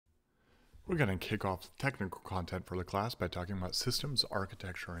We're going to kick off the technical content for the class by talking about systems,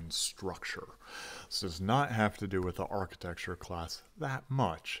 architecture, and structure. This does not have to do with the architecture class that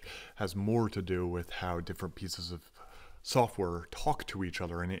much. It has more to do with how different pieces of software talk to each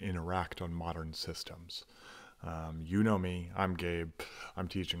other and interact on modern systems. You know me, I'm Gabe, I'm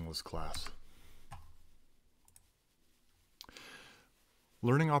teaching this class.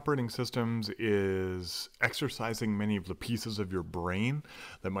 Learning operating systems is exercising many of the pieces of your brain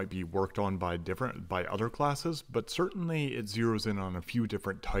that might be worked on by other classes, but certainly it zeroes in on a few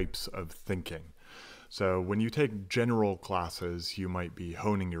different types of thinking. So when you take general classes, you might be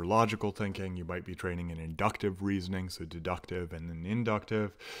honing your logical thinking, you might be training in inductive reasoning, so deductive and then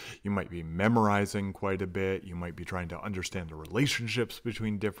inductive. You might be memorizing quite a bit, you might be trying to understand the relationships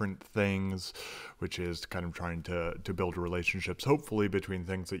between different things, which is kind of trying to build relationships, hopefully, between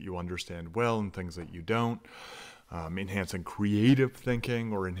things that you understand well and things that you don't. Enhancing creative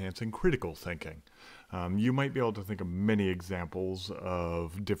thinking or enhancing critical thinking. You might be able to think of many examples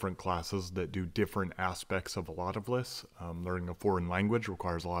of different classes that do different aspects of a lot of this. Learning a foreign language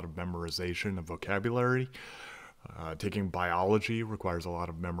requires a lot of memorization of vocabulary. Taking biology requires a lot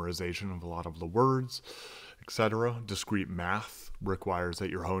of memorization of a lot of the words, etc. Discrete math requires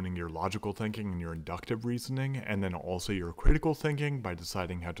that you're honing your logical thinking and your inductive reasoning, and then also your critical thinking by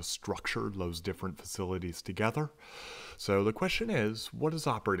deciding how to structure those different facilities together. So the question is, what does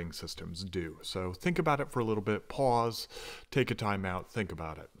operating systems do? So think about it for a little bit, pause, take a time out, think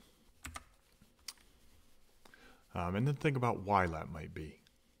about it. And then think about why that might be.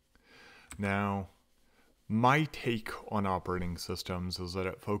 Now, my take on operating systems is that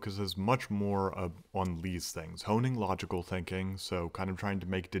it focuses much more on these things. Honing logical thinking, so kind of trying to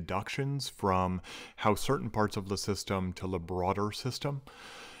make deductions from how certain parts of the system to the broader system.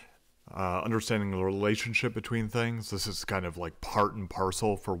 Understanding the relationship between things. This is kind of like part and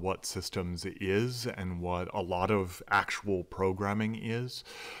parcel for what systems is and what a lot of actual programming is.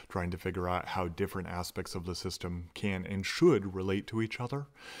 Trying to figure out how different aspects of the system can and should relate to each other.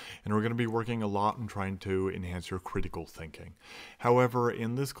 And we're going to be working a lot on trying to enhance your critical thinking. However,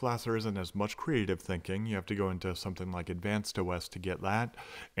 in this class there isn't as much creative thinking. You have to go into something like Advanced OS to get that.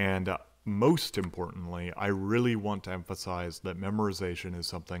 And most importantly, I really want to emphasize that memorization is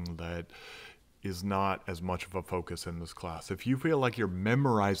something that is not as much of a focus in this class. If you feel like you're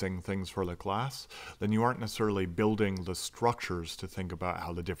memorizing things for the class, then you aren't necessarily building the structures to think about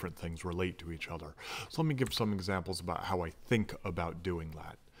how the different things relate to each other. So let me give some examples about how I think about doing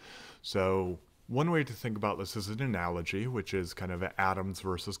that. So one way to think about this is an analogy, which is kind of atoms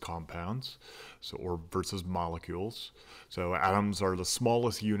versus compounds, or versus molecules. So atoms are the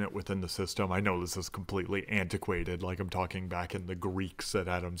smallest unit within the system. I know this is completely antiquated, like I'm talking back in the Greeks that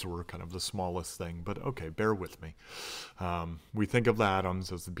atoms were kind of the smallest thing, but okay, bear with me. We think of the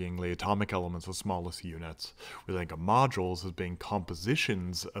atoms as being the atomic elements, the smallest units. We think of modules as being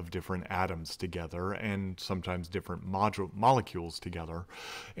compositions of different atoms together and sometimes different molecules together,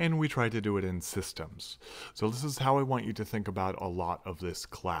 and we try to do it in systems. So this is how I want you to think about a lot of this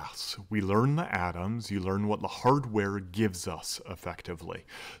class. We learn the atoms, you learn what the hardware gives us effectively.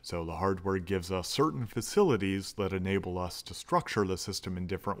 So the hardware gives us certain facilities that enable us to structure the system in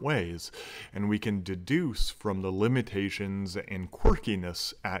different ways, and we can deduce from the limitations and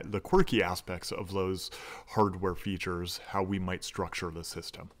quirkiness, the quirky aspects of those hardware features, how we might structure the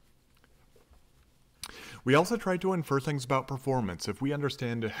system. We also try to infer things about performance. If we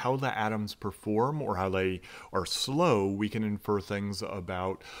understand how the atoms perform or how they are slow, we can infer things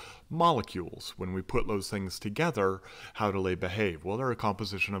about molecules. When we put those things together, how do they behave? Well, they're a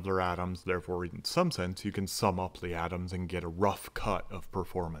composition of their atoms, therefore in some sense you can sum up the atoms and get a rough cut of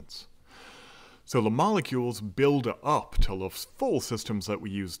performance. So the molecules build up to the full systems that we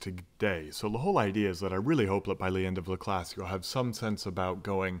use today. So the whole idea is that I really hope that by the end of the class you'll have some sense about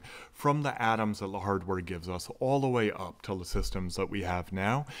going from the atoms that the hardware gives us all the way up to the systems that we have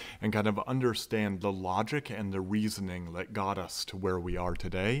now and kind of understand the logic and the reasoning that got us to where we are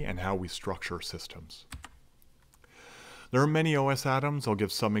today and how we structure systems. There are many OS atoms. I'll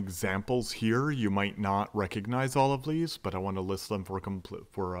give some examples here. You might not recognize all of these, but I want to list them for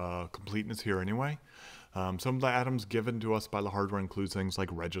completeness here anyway. Some of the atoms given to us by the hardware include things like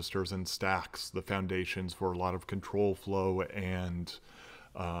registers and stacks, the foundations for a lot of control flow and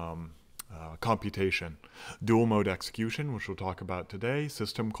computation. Dual mode execution, which we'll talk about today.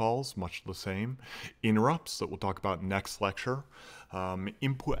 System calls, much the same. Interrupts, that we'll talk about next lecture.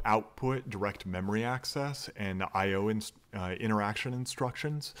 Input-output, direct memory access, and I/O interaction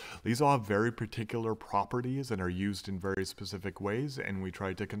instructions. These all have very particular properties and are used in very specific ways, and we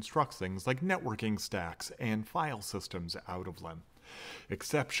try to construct things like networking stacks and file systems out of them.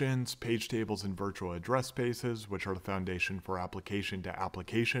 Exceptions, page tables, and virtual address spaces, which are the foundation for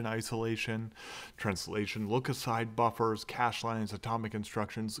application-to-application isolation. Translation, look-aside buffers, cache lines, atomic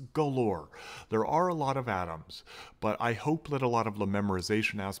instructions, galore. There are a lot of atoms, but I hope that a lot of the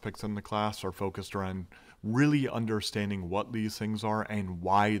memorization aspects in the class are focused around really understanding what these things are and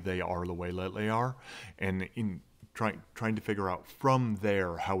why they are the way that they are, and in trying to figure out from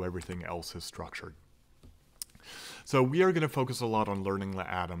there how everything else is structured. So we are going to focus a lot on learning the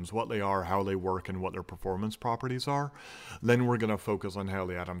atoms, what they are, how they work, and what their performance properties are. Then we're going to focus on how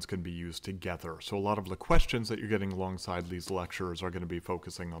the atoms can be used together. So a lot of the questions that you're getting alongside these lectures are going to be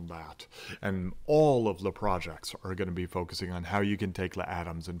focusing on that. And all of the projects are going to be focusing on how you can take the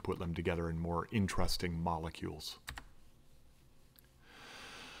atoms and put them together in more interesting molecules.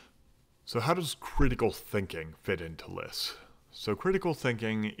 So how does critical thinking fit into this? So critical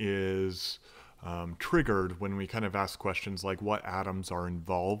thinking is triggered when we kind of ask questions like what atoms are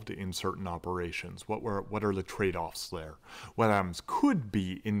involved in certain operations, what are the trade-offs there, what atoms could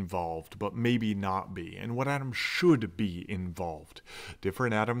be involved but maybe not be, and what atoms should be involved.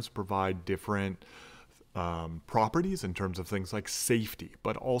 Different atoms provide different properties in terms of things like safety,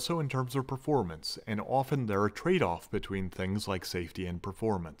 but also in terms of performance, and often they're a trade-off between things like safety and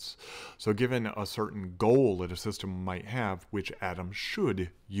performance. So given a certain goal that a system might have, which atom should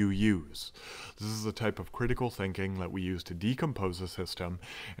you use? This is the type of critical thinking that we use to decompose a system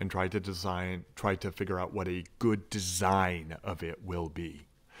and try to figure out what a good design of it will be.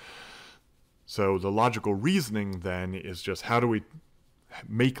 So the logical reasoning then is just how do we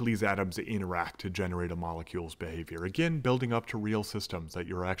make these atoms interact to generate a molecule's behavior. Again, building up to real systems that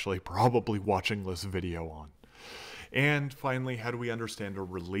you're actually probably watching this video on. And finally, how do we understand the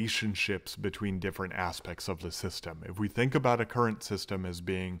relationships between different aspects of the system? If we think about a current system as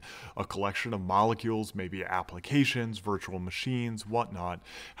being a collection of molecules, maybe applications, virtual machines, whatnot,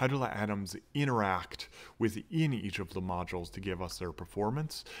 how do the atoms interact within each of the modules to give us their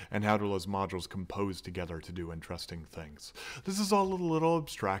performance? And how do those modules compose together to do interesting things? This is all a little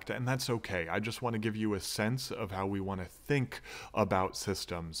abstract, and that's okay. I just want to give you a sense of how we want to think about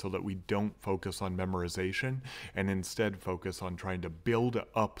systems so that we don't focus on memorization and instead focus on trying to build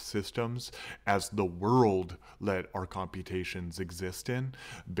up systems as the world that our computations exist in,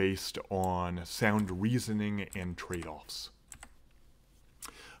 based on sound reasoning and trade-offs.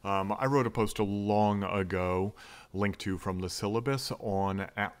 I wrote a post long ago, linked to from the syllabus, on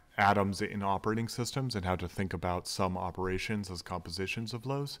atoms in operating systems and how to think about some operations as compositions of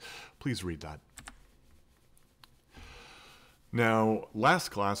those. Please read that. Now, last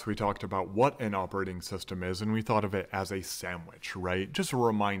class we talked about what an operating system is, and we thought of it as a sandwich, right? Just a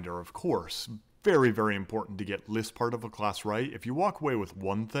reminder, of course, very, very important to get this part of the class right. If you walk away with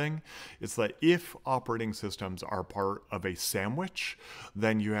one thing, it's that if operating systems are part of a sandwich,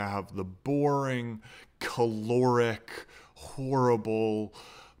 then you have the boring, caloric, horrible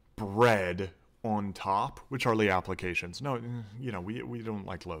bread on top, which are the applications. No, you know, we don't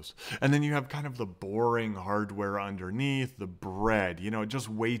like those. And then you have kind of the boring hardware underneath, the bread, you know, it just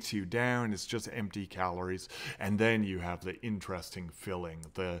weights you down. It's just empty calories. And then you have the interesting filling,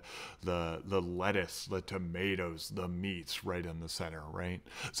 the lettuce, the tomatoes, the meats right in the center, right?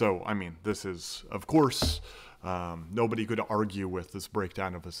 So, I mean, this is, of course, nobody could argue with this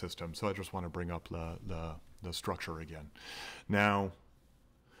breakdown of a system. So I just want to bring up the structure again. Now,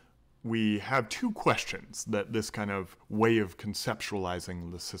 we have two questions that this kind of way of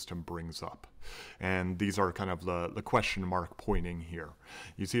conceptualizing the system brings up. And these are kind of the question mark pointing here.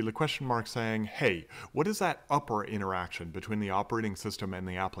 You see the question mark saying, hey, what is that upper interaction between the operating system and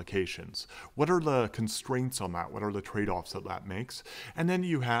the applications? What are the constraints on that? What are the trade-offs that that makes? And then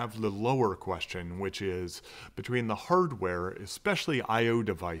you have the lower question, which is between the hardware, especially I/O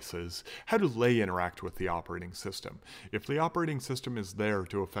devices, how do they interact with the operating system? If the operating system is there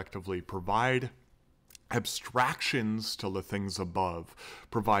to effectively provide abstractions to the things above,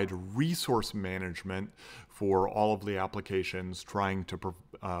 provide resource management for all of the applications trying to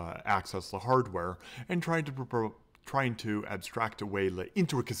access the hardware, and trying to abstract away the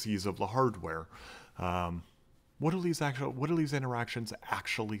intricacies of the hardware. What do these interactions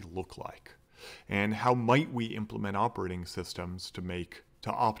actually look like? And how might we implement operating systems to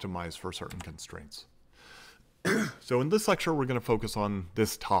optimize for certain constraints? So in this lecture, we're going to focus on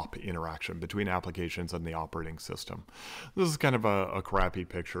this top interaction between applications and the operating system. This is kind of a crappy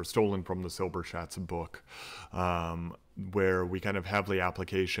picture stolen from the Silberschatz book. where we kind of have the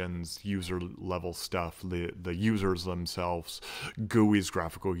applications, user level stuff, the users themselves, GUIs,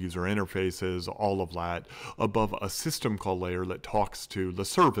 graphical user interfaces, all of that, above a system call layer that talks to the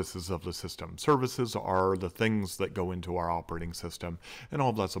services of the system. Services are the things that go into our operating system, and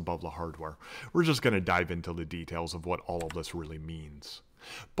all of that's above the hardware. We're just going to dive into the details of what all of this really means.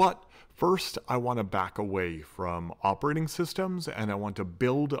 But first, I want to back away from operating systems, and I want to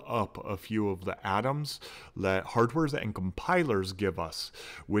build up a few of the atoms that hardwares and compilers give us,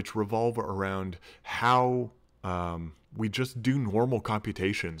 which revolve around how we just do normal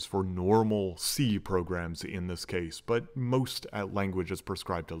computations for normal C programs in this case, but most languages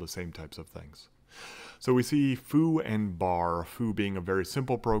prescribe to the same types of things. So we see foo and bar, foo being a very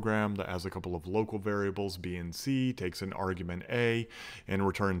simple program that has a couple of local variables, b and c, takes an argument a, and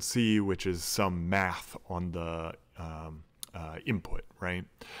returns c, which is some math on the input, right?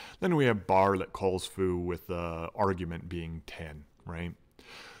 Then we have bar that calls foo with the argument being 10, right?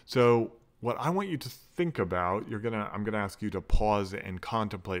 So what I want you to think about, I'm gonna ask you to pause and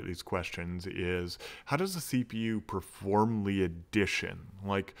contemplate these questions, is how does the CPU perform the addition?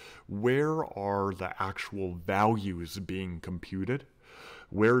 Like, where are the actual values being computed?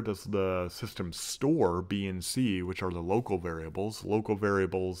 Where does the system store B and C, which are the local variables? Local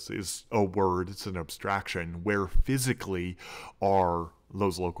variables is a word, it's an abstraction. Where physically are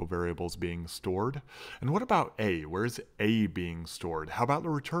those local variables being stored? And what about A? Where is A being stored? How about the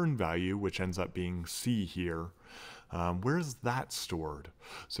return value, which ends up being C here? Where is that stored?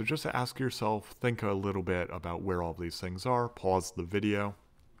 So just ask yourself, think a little bit about where all these things are. Pause the video.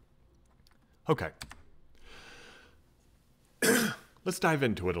 Okay. Let's dive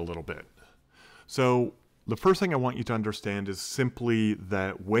into it a little bit. So the first thing I want you to understand is simply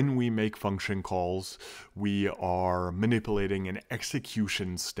that when we make function calls, we are manipulating an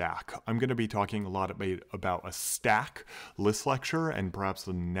execution stack. I'm going to be talking a lot about a stack this lecture and perhaps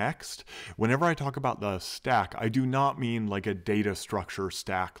the next. Whenever I talk about the stack, I do not mean like a data structure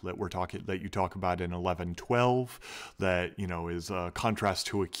stack that you talk about in 11.12 that, is a contrast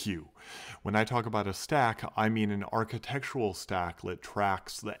to a queue. When I talk about a stack, I mean an architectural stack that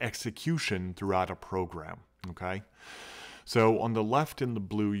tracks the execution throughout a program, okay? So on the left in the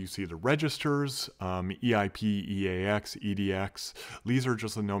blue, you see the registers, EIP, EAX, EDX. These are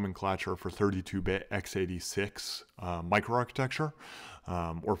just a nomenclature for 32-bit x86 microarchitecture,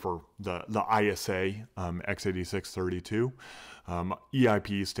 or for the ISA x86-32.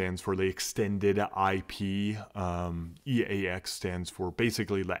 EIP stands for the extended IP. EAX stands for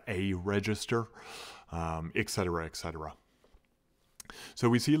basically the A register, etc., etc. So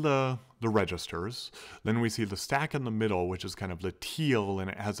we see the registers, then we see the stack in the middle, which is kind of the teal, and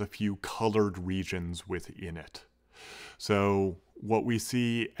it has a few colored regions within it. So what we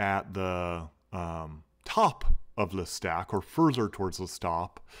see at the top of the stack, or further towards the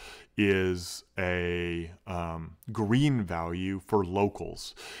top, is a green value for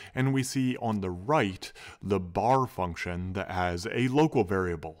locals. And we see on the right the bar function that has a local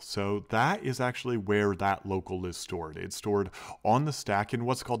variable. So that is actually where that local is stored. It's stored on the stack in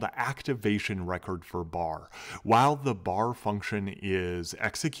what's called the activation record for bar. While the bar function is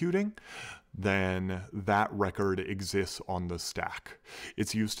executing, then that record exists on the stack.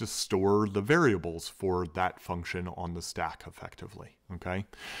 It's used to store the variables for that function on the stack effectively, okay?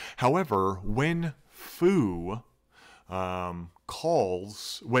 However, when foo when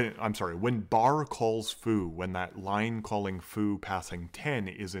bar calls foo, when that line calling foo passing 10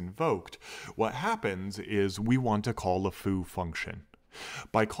 is invoked, what happens is we want to call the foo function.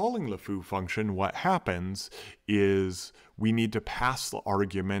 By calling the foo function, what happens is we need to pass the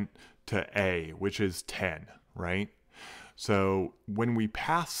argument to A, which is 10, right? So when we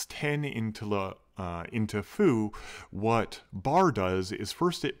pass 10 into foo, what bar does is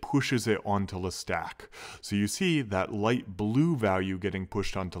first it pushes it onto the stack. So you see that light blue value getting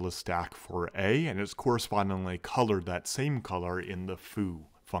pushed onto the stack for A, and it's correspondingly colored that same color in the foo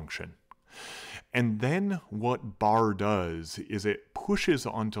function. And then what bar does is it pushes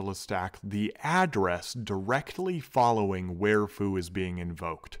onto the stack the address directly following where foo is being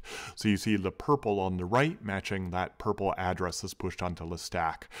invoked. So you see the purple on the right matching that purple address that's pushed onto the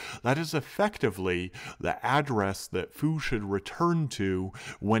stack. That is effectively the address that foo should return to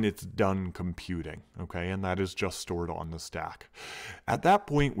when it's done computing, okay? And that is just stored on the stack. At that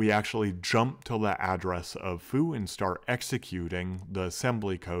point, we actually jump to the address of foo and start executing the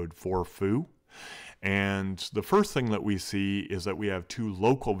assembly code for foo. And the first thing that we see is that we have two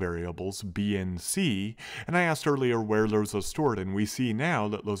local variables, B and C, and I asked earlier where those are stored, and we see now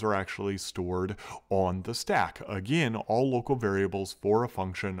that those are actually stored on the stack. Again, all local variables for a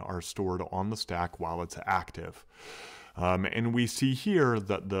function are stored on the stack while it's active. And we see here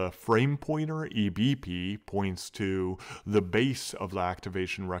that the frame pointer EBP points to the base of the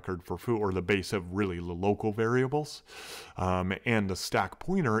activation record for foo, or the base of really the local variables. And the stack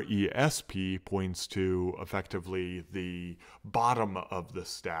pointer ESP points to effectively the bottom of the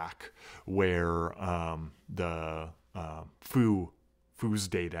stack where the foo's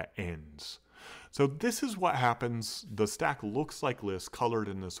data ends. So this is what happens. The stack looks like this, colored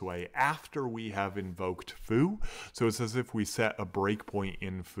in this way, after we have invoked foo. So it's as if we set a breakpoint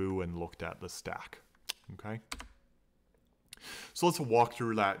in foo and looked at the stack. Okay. So let's walk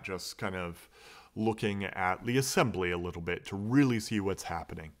through that, just kind of looking at the assembly a little bit to really see what's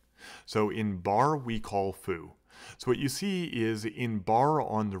happening. So in bar, we call foo. So what you see is in bar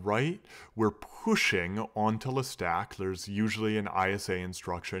on the right, we're pushing onto the stack. There's usually an ISA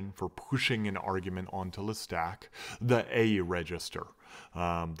instruction for pushing an argument onto the stack, the A register.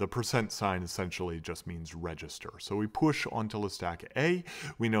 The percent sign essentially just means register. So we push onto the stack A.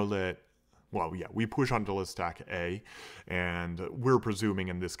 We know that, well, yeah, we push onto the stack A, and we're presuming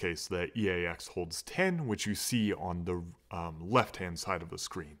in this case that EAX holds 10, which you see on the left-hand side of the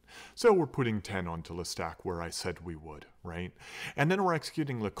screen. So we're putting 10 onto the stack where I said we would, right? And then we're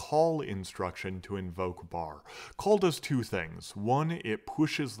executing the call instruction to invoke bar. Call does two things. One, it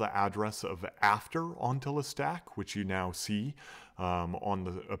pushes the address of after onto the stack, which you now see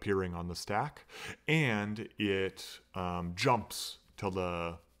appearing on the stack, and it jumps to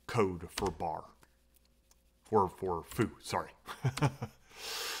the code for bar, or for foo, sorry.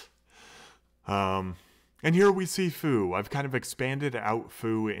 And here we see foo. I've kind of expanded out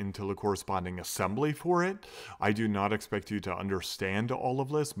foo into the corresponding assembly for it. I do not expect you to understand all of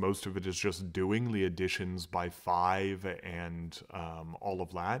this. Most of it is just doing the additions by 5 and all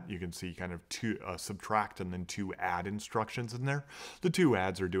of that. You can see kind of two subtract and then 2 add instructions in there. The 2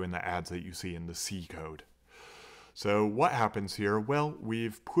 adds are doing the adds that you see in the C code. So what happens here? Well,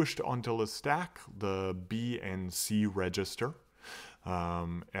 we've pushed onto the stack the B and C register,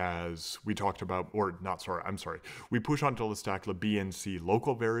 as we talked about, or not, sorry, I'm sorry. We push onto the stack the B and C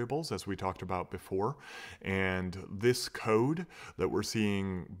local variables, as we talked about before. And this code that we're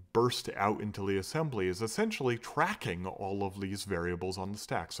seeing burst out into the assembly is essentially tracking all of these variables on the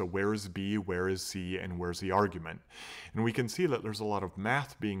stack. So where is B, where is C, and where's the argument? And we can see that there's a lot of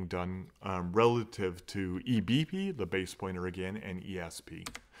math being done relative to EBP, the base pointer again, and ESP.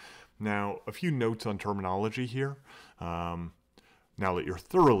 Now, a few notes on terminology here. Now that you're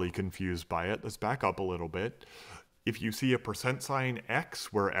thoroughly confused by it, let's back up a little bit. If you see a percent sign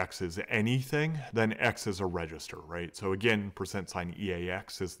X, where X is anything, then X is a register, right? So again, percent sign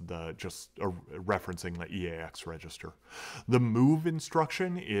EAX is just referencing the EAX register. The move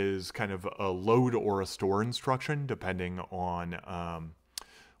instruction is kind of a load or a store instruction, depending on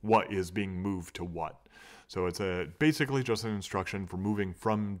what is being moved to what. So it's basically just an instruction for moving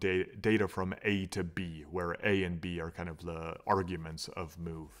from data from A to B, where A and B are kind of the arguments of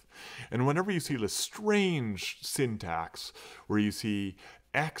move. And whenever you see the strange syntax where you see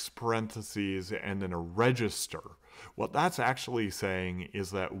X parentheses and then a register, what that's actually saying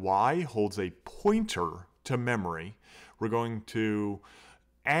is that Y holds a pointer to memory. We're going to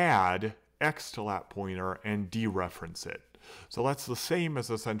add X to that pointer and dereference it. So that's the same as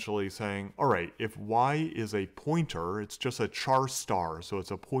essentially saying, all right, if Y is a pointer, it's just a char star, so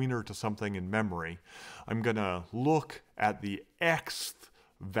it's a pointer to something in memory. I'm going to look at the Xth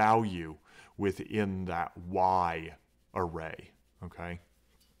value within that Y array, okay?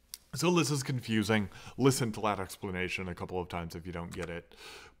 So this is confusing. Listen to that explanation a couple of times if you don't get it.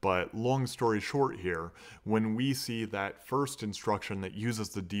 But long story short here, when we see that first instruction that uses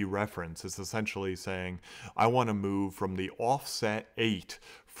the dereference, it's essentially saying, I want to move from the offset 8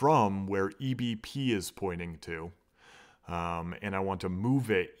 from where EBP is pointing to, and I want to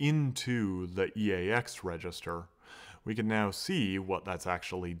move it into the EAX register. We can now see what that's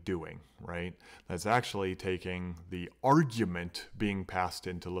actually doing, right? That's actually taking the argument being passed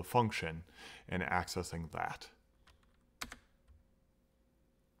into the function and accessing that.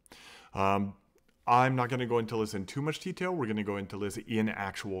 I'm not going to go into this in too much detail. We're going to go into this in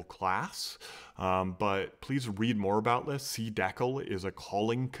actual class, but please read more about this. CDECL is a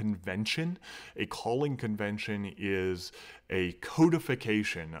calling convention. A calling convention is a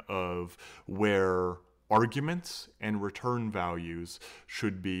codification of where arguments and return values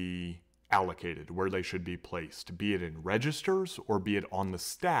should be allocated, where they should be placed, be it in registers or be it on the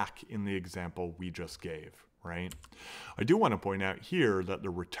stack in the example we just gave, right? I do want to point out here that the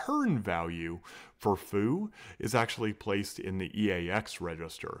return value for foo is actually placed in the EAX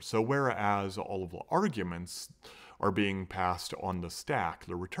register. So whereas all of the arguments are being passed on the stack,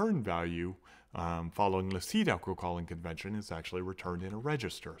 the return value following the seed-echo calling convention, is actually returned in a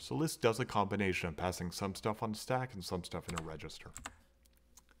register. So list does a combination of passing some stuff on the stack and some stuff in a register.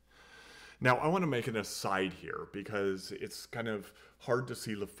 Now, I want to make an aside here because it's kind of hard to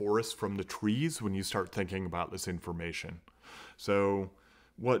see the forest from the trees when you start thinking about this information. So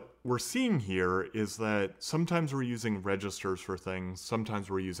what we're seeing here is that sometimes we're using registers for things, sometimes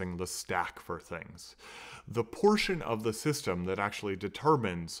we're using the stack for things. The portion of the system that actually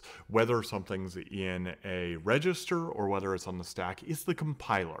determines whether something's in a register or whether it's on the stack is the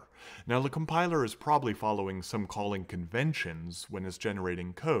compiler. Now, the compiler is probably following some calling conventions when it's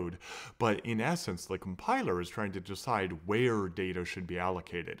generating code, but in essence, the compiler is trying to decide where data should be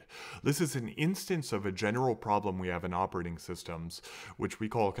allocated. This is an instance of a general problem we have in operating systems, which we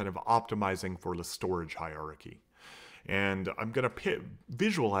call kind of optimizing for the storage hierarchy. And I'm going to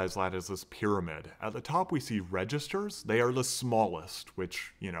visualize that as this pyramid. At the top, we see registers. They are the smallest,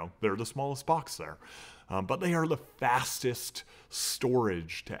 which, they're the smallest box there. But they are the fastest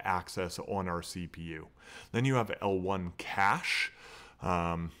storage to access on our CPU. Then you have L1 cache.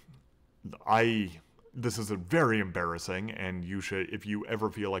 This is very embarrassing, and you should, if you ever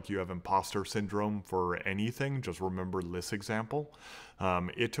feel like you have imposter syndrome for anything, just remember this example.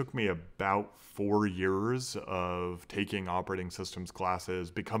 It took me about 4 years of taking operating systems classes,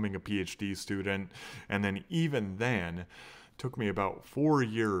 becoming a PhD student, and then even then, took me about 4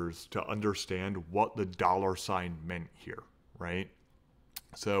 years to understand what the $ meant here, right?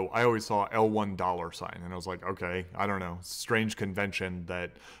 So I always saw L1 $, and I was like, okay, I don't know, strange convention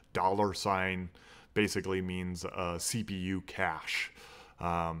that $ basically means CPU cache.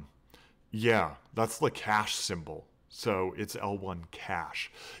 Yeah, that's the cache symbol. So it's L1 cache.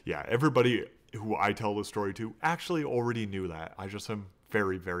 Yeah, everybody who I tell the story to actually already knew that. I just am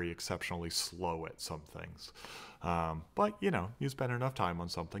very, very exceptionally slow at some things. But, you spend enough time on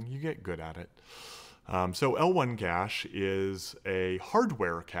something, you get good at it. So L1 cache is a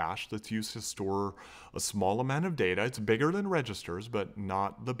hardware cache that's used to store a small amount of data. It's bigger than registers, but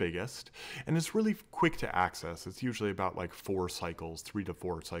not the biggest. And it's really quick to access. It's usually about like 3 to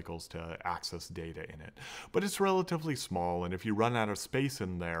 4 cycles to access data in it. But it's relatively small, and if you run out of space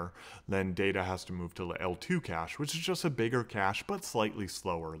in there, then data has to move to the L2 cache, which is just a bigger cache, but slightly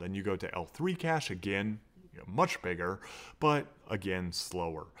slower. Then you go to L3 cache again, much bigger, but again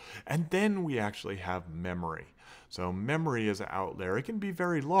slower. And then we actually have memory. So memory is out there. It can be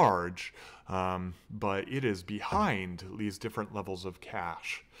very large, but it is behind these different levels of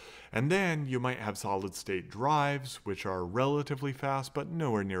cache. And then you might have solid state drives, which are relatively fast, but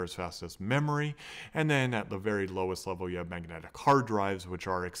nowhere near as fast as memory. And then at the very lowest level, you have magnetic hard drives, which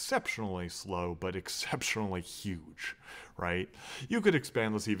are exceptionally slow, but exceptionally huge, right? You could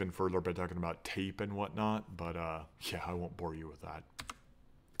expand this even further by talking about tape and whatnot, but yeah, I won't bore you with that.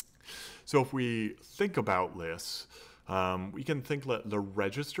 So if we think about this, we can think that the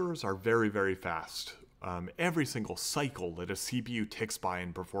registers are very, very fast. Every single cycle that a CPU ticks by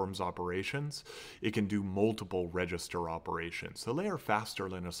and performs operations, it can do multiple register operations. So they are faster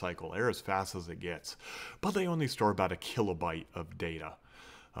than a cycle. They're as fast as it gets. But they only store about 1 kilobyte of data.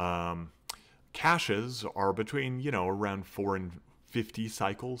 Caches are between, around 4 and 50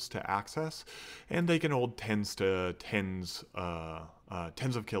 cycles to access, and they can hold tens of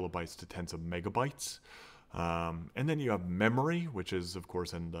kilobytes to tens of megabytes. And then you have memory, which is, of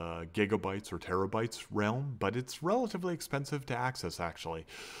course, in the gigabytes or terabytes realm, but it's relatively expensive to access, actually.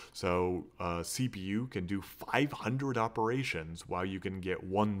 So CPU can do 500 operations while you can get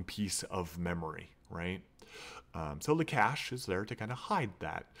 1 piece of memory, right? So the cache is there to kind of hide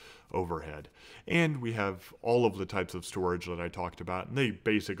that overhead. And we have all of the types of storage that I talked about, and they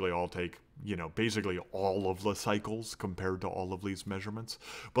basically all take, basically all of the cycles compared to all of these measurements,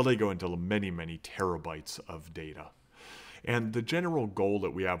 but they go into many, many terabytes of data. And the general goal that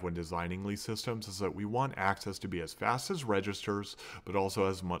we have when designing these systems is that we want access to be as fast as registers, but also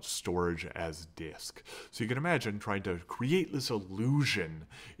as much storage as disk. So you can imagine trying to create this illusion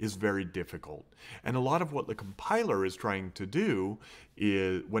is very difficult. And a lot of what the compiler is trying to do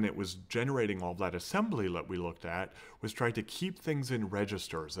is, when it was generating all that assembly that we looked at, was try to keep things in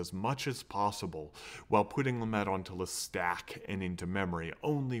registers as much as possible while putting them out onto the stack and into memory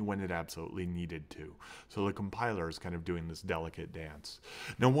only when it absolutely needed to. So the compiler is kind of doing this delicate dance.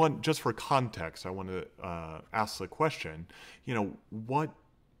 Now, just for context, I want to ask the question, what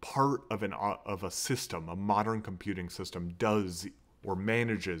part of a system, a modern computing system, does or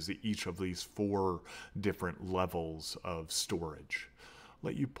manages each of these 4 different levels of storage?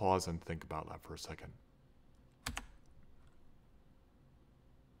 Let you pause and think about that for a second.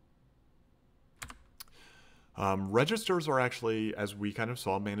 Registers are actually, as we kind of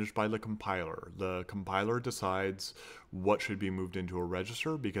saw, managed by the compiler. The compiler decides what should be moved into a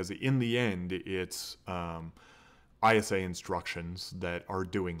register because in the end, it's ISA instructions that are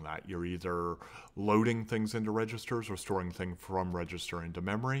doing that. You're either loading things into registers or storing things from register into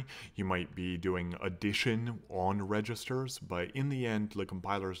memory. You might be doing addition on registers, but in the end, the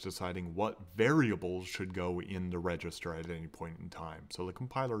compiler is deciding what variables should go in the register at any point in time. So the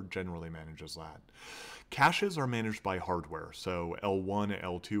compiler generally manages that. Caches are managed by hardware, so L1,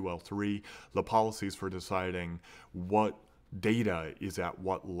 L2, L3. The policies for deciding what data is at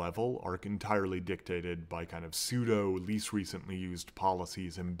what level are entirely dictated by kind of pseudo least recently used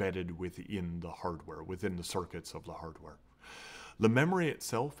policies embedded within the hardware, within the circuits of the hardware. The memory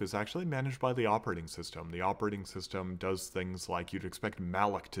itself is actually managed by the operating system. The operating system does things like you'd expect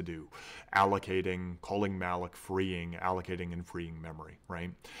malloc to do, allocating, calling malloc, freeing, allocating and freeing memory,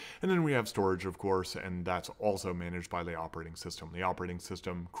 right? And then we have storage, of course, and that's also managed by the operating system. The operating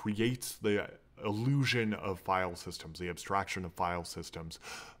system creates the illusion of file systems, the abstraction of file systems,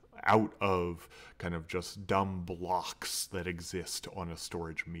 out of kind of just dumb blocks that exist on a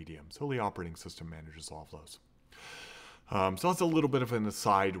storage medium. So the operating system manages all of those. So that's a little bit of an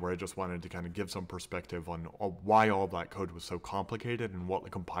aside where I just wanted to kind of give some perspective on why all of that code was so complicated and what the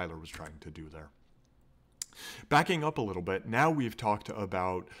compiler was trying to do there. Backing up a little bit, now we've talked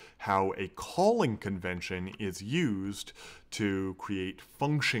about how a calling convention is used to create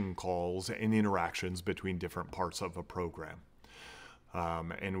function calls and interactions between different parts of a program.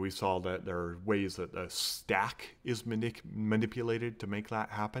 And we saw that there are ways that the stack is manipulated to make that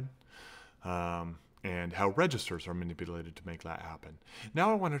happen. And how registers are manipulated to make that happen.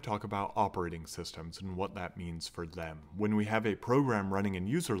 Now I want to talk about operating systems and what that means for them. When we have a program running in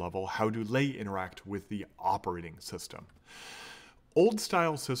user level, how do they interact with the operating system? Old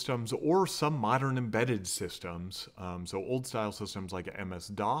style systems or some modern embedded systems, so old style systems like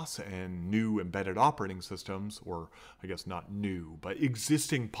MS-DOS and new embedded operating systems, or I guess not new, but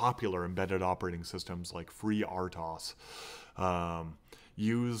existing popular embedded operating systems like FreeRTOS,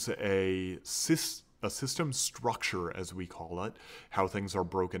 use a system structure, as we call it, how things are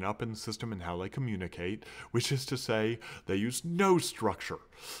broken up in the system and how they communicate, which is to say they use no structure.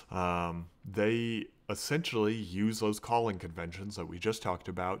 They essentially use those calling conventions that we just talked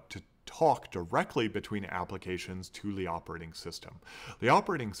about to talk directly between applications to the operating system. The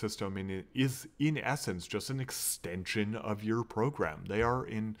operating system is in essence just an extension of your program. They are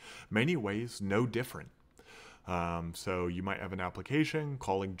in many ways no different. So you might have an application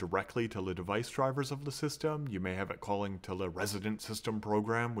calling directly to the device drivers of the system. You may have it calling to the resident system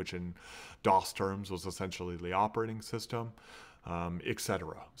program, which in DOS terms was essentially the operating system,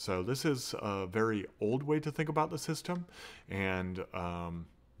 etc. So this is a very old way to think about the system and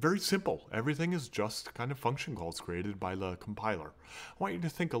very simple. Everything is just kind of function calls created by the compiler. I want you to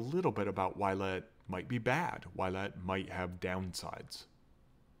think a little bit about why that might be bad, why that might have downsides.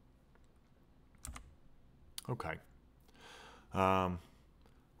 Okay.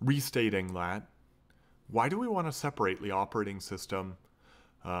 Restating that, why do we want to separate the operating system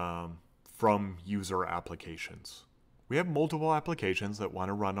from user applications? We have multiple applications that want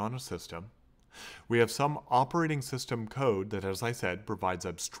to run on a system. We have some operating system code that, as I said, provides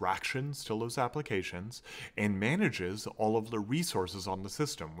abstractions to those applications and manages all of the resources on the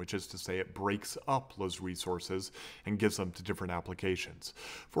system, which is to say it breaks up those resources and gives them to different applications.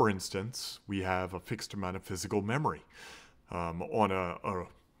 For instance, we have a fixed amount of physical memory on a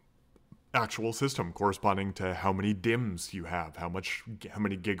actual system corresponding to how many DIMMs you have, how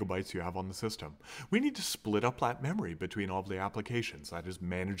many gigabytes you have on the system. We need to split up that memory between all of the applications. That is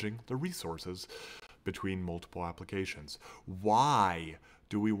managing the resources between multiple applications. Why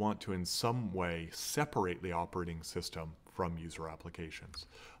do we want to in some way separate the operating system from user applications?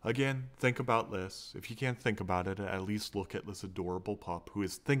 Again, think about this. If you can't think about it, at least look at this adorable pup who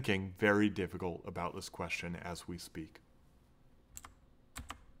is thinking very difficult about this question as we speak.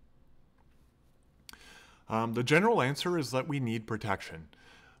 The general answer is that we need protection.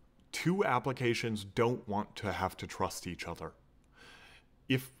 Two applications don't want to have to trust each other.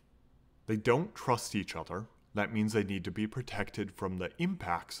 If they don't trust each other, that means they need to be protected from the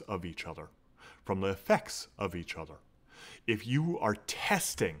impacts of each other, from the effects of each other. If you are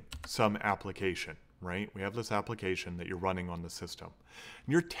testing some application, right? We have this application that you're running on the system.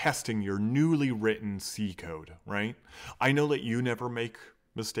 And you're testing your newly written C code, right? I know that you never make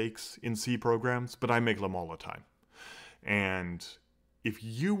mistakes in C programs, but I make them all the time. And if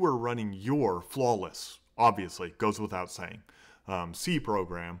you were running your flawless, obviously, goes without saying, C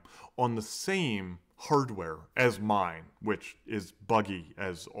program on the same hardware as mine, which is buggy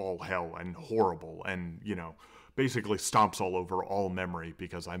as all hell and horrible and, basically stomps all over all memory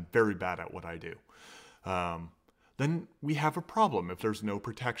because I'm very bad at what I do, then we have a problem if there's no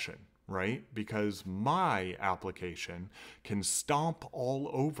protection, right? Because my application can stomp all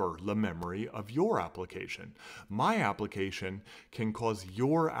over the memory of your application. My application can cause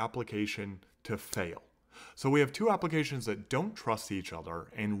your application to fail. So we have two applications that don't trust each other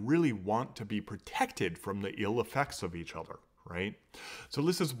and really want to be protected from the ill effects of each other, right? So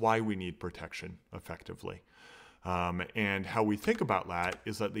this is why we need protection effectively. And how we think about that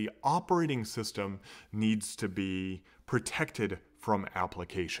is that the operating system needs to be protected from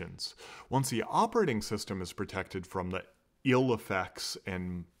applications. Once the operating system is protected from the ill effects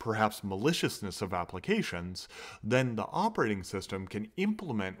and perhaps maliciousness of applications, then the operating system can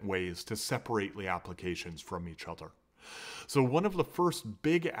implement ways to separate the applications from each other. So one of the first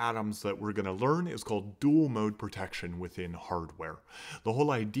big atoms that we're going to learn is called dual mode protection within hardware. The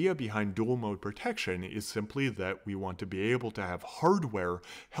whole idea behind dual mode protection is simply that we want to be able to have hardware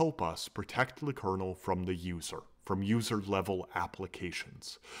help us protect the kernel from the user, from user-level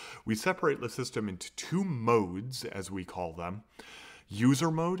applications. We separate the system into two modes, as we call them, user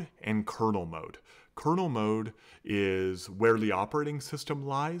mode and kernel mode. Kernel mode is where the operating system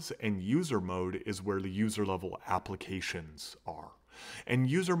lies, and user mode is where the user-level applications are. And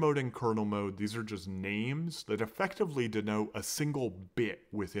user mode and kernel mode, these are just names that effectively denote a single bit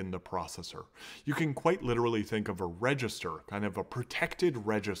within the processor. You can quite literally think of a register, kind of a protected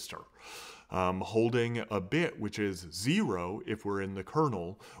register, holding a bit which is 0 if we're in the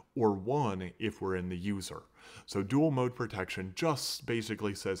kernel or 1 if we're in the user. So dual mode protection just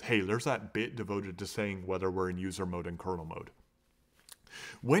basically says, hey, there's that bit devoted to saying whether we're in user mode and kernel mode.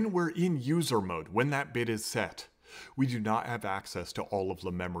 When we're in user mode, when that bit is set, we do not have access to all of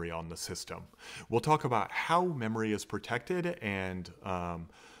the memory on the system. We'll talk about how memory is protected, and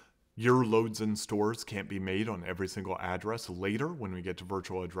your loads and stores can't be made on every single address later when we get to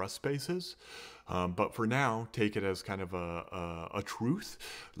virtual address spaces. But for now, take it as kind of a truth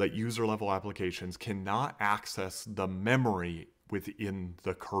that user-level applications cannot access the memory within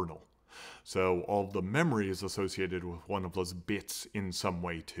the kernel. So all the memory is associated with one of those bits in some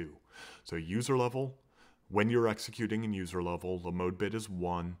way too. So user level, when you're executing in user level, the mode bit is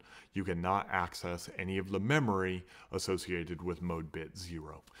 1. You cannot access any of the memory associated with mode bit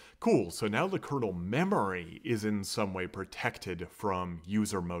 0. Cool, so now the kernel memory is in some way protected from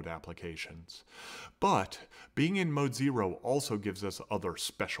user mode applications. But being in mode 0 also gives us other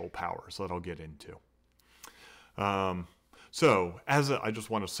special powers that I'll get into. So I just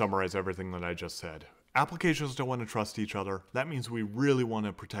want to summarize everything that I just said. Applications don't want to trust each other. That means we really want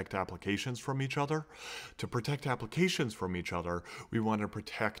to protect applications from each other. To protect applications from each other, we want to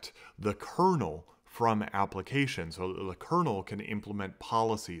protect the kernel from applications so that the kernel can implement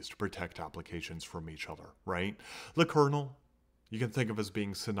policies to protect applications from each other, right? The kernel, you can think of as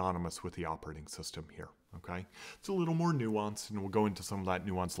being synonymous with the operating system here, okay? It's a little more nuanced, and we'll go into some of that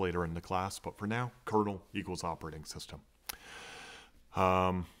nuance later in the class, but for now, kernel equals operating system.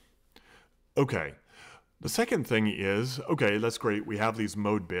 Okay. The second thing is, okay, that's great, we have these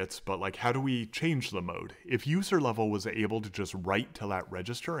mode bits, but like how do we change the mode? If user level was able to just write to that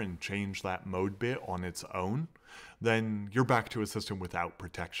register and change that mode bit on its own, then you're back to a system without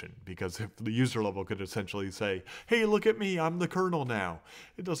protection. Because if the user level could essentially say, hey, look at me, I'm the kernel now,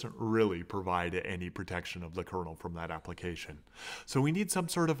 it doesn't really provide any protection of the kernel from that application. So we need some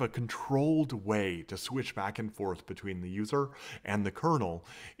sort of a controlled way to switch back and forth between the user and the kernel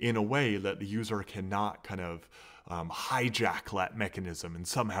in a way that the user cannot kind of hijack that mechanism and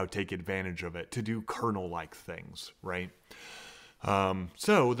somehow take advantage of it to do kernel-like things, right?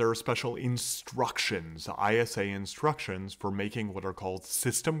 So there are special instructions, ISA instructions, for making what are called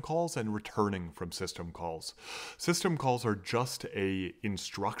system calls and returning from system calls. System calls are just an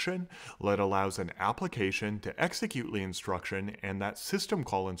instruction that allows an application to execute the instruction, and that system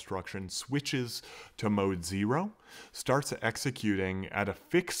call instruction switches to mode 0, starts executing at a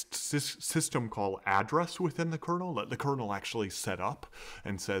fixed system call address within the kernel that the kernel actually set up,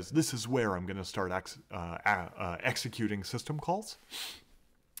 and says, this is where I'm going to start executing system calls.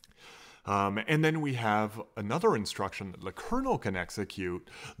 And then we have another instruction that the kernel can execute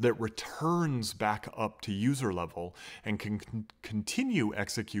that returns back up to user level and can continue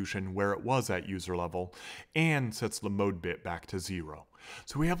execution where it was at user level and sets the mode bit back to 0.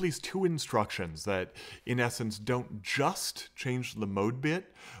 So we have these two instructions that, in essence, don't just change the mode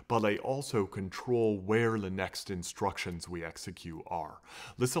bit, but they also control where the next instructions we execute are.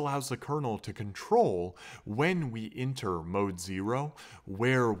 This allows the kernel to control when we enter mode 0,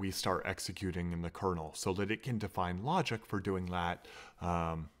 where we start executing in the kernel, so that it can define logic for doing that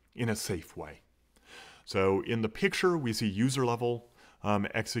in a safe way. So in the picture, we see user level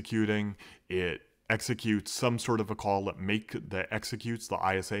executing. It executes some sort of a call that executes the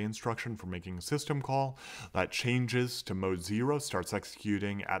ISA instruction for making a system call. That changes to mode 0, starts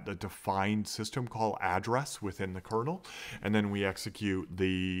executing at the defined system call address within the kernel, and then we execute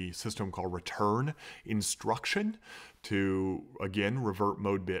the system call return instruction to, again, revert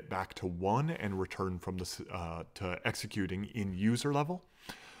mode bit back to 1 and return from the to executing in user level.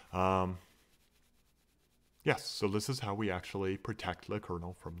 Yes, so this is how we actually protect the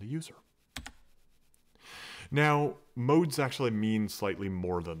kernel from the user. Now, modes actually mean slightly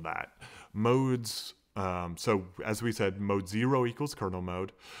more than that. Modes, so as we said, mode 0 equals kernel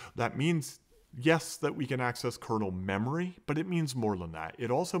mode. That means, yes, that we can access kernel memory, but it means more than that.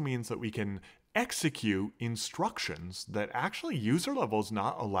 It also means that we can execute instructions that actually user level is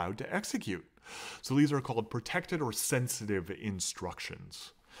not allowed to execute. So these are called protected or sensitive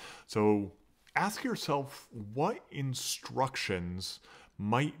instructions. So ask yourself, what instructions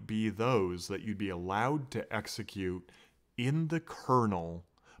might be those that you'd be allowed to execute in the kernel,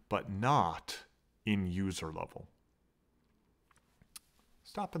 but not in user level?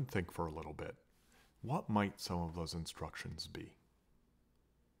 Stop and think for a little bit. What might some of those instructions be?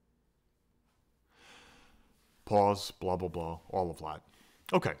 Pause, blah, blah, blah, all of that.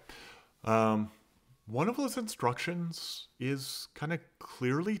 Okay. One of those instructions is kind of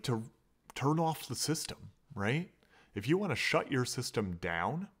clearly to turn off the system, right? If you want to shut your system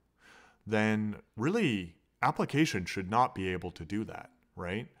down, then really application should not be able to do that,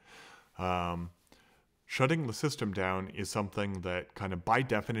 right? Shutting the system down is something that kind of by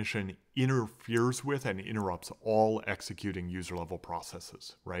definition interferes with and interrupts all executing user level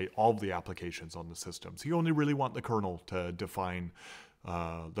processes, right? All of the applications on the system. So you only really want the kernel to define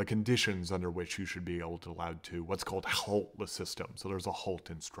the conditions under which you should be allowed to what's called halt the system. So there's a halt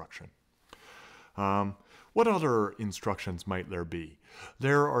instruction. What other instructions might there be?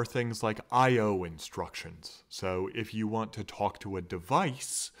 There are things like I/O instructions. So if you want to talk to a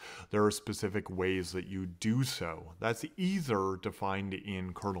device, there are specific ways that you do so. That's either defined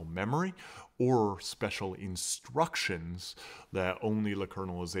in kernel memory or special instructions that only the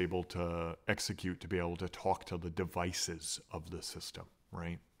kernel is able to execute to be able to talk to the devices of the system,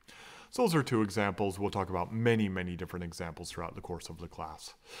 right? So those are two examples. We'll talk about many, many different examples throughout the course of the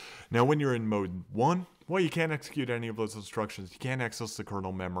class. Now, when you're in mode 1, well, you can't execute any of those instructions. You can't access the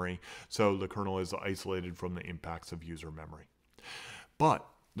kernel memory, so the kernel is isolated from the impacts of user memory. But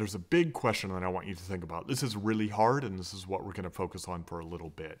there's a big question that I want you to think about. This is really hard, and this is what we're going to focus on for a little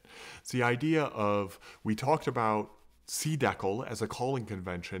bit. It's the idea of, we talked about CDECL as a calling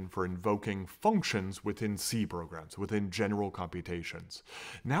convention for invoking functions within C programs, within general computations.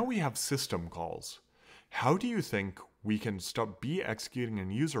 Now we have system calls. How do you think we can be executing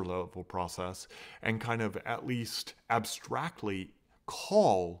a user level process and kind of at least abstractly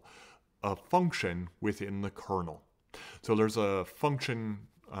call a function within the kernel? So there's a function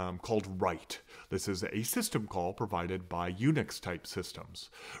called write. This is a system call provided by Unix type systems.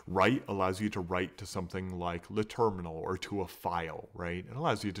 Write allows you to write to something like the terminal or to a file, right? It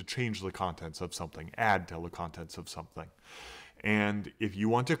allows you to change the contents of something, add to the contents of something. And if you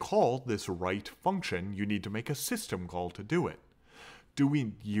want to call this write function, you need to make a system call to do it. Do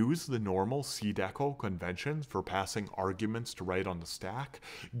we use the normal CDECL conventions for passing arguments to write on the stack,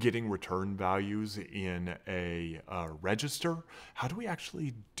 getting return values in a register? How do we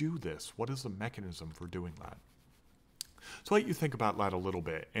actually do this? What is the mechanism for doing that? So let you think about that a little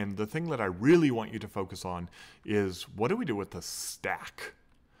bit. And the thing that I really want you to focus on is, what do we do with the stack?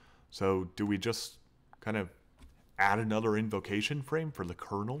 So do we just kind of add another invocation frame for the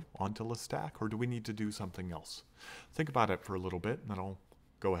kernel onto the stack, or do we need to do something else? Think about it for a little bit, and then I'll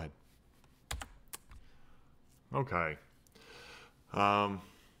go ahead. Okay.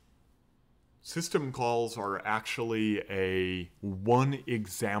 System calls are actually one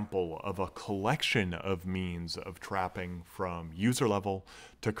example of a collection of means of trapping from user level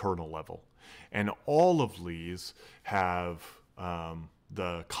to kernel level. And all of these have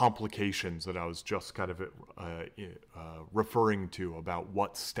the complications that I was just kind of referring to about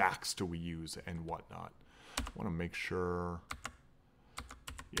what stacks do we use and whatnot. I want to make sure.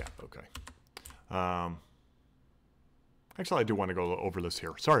 Yeah, okay. Actually, I do want to go over this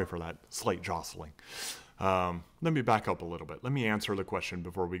here. Sorry for that slight jostling. Let me back up a little bit. Let me answer the question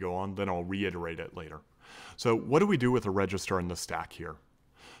before we go on, then I'll reiterate it later. So what do we do with a register in the stack here?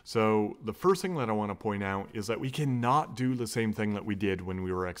 So the first thing that I want to point out is that we cannot do the same thing that we did when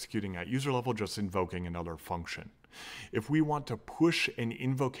we were executing at user level, just invoking another function. If we want to push an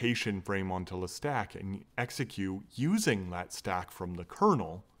invocation frame onto the stack and execute using that stack from the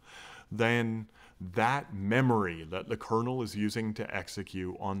kernel, then that memory that the kernel is using to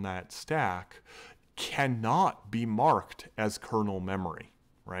execute on that stack cannot be marked as kernel memory,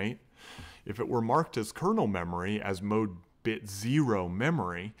 right? If it were marked as kernel memory, as mode bit 0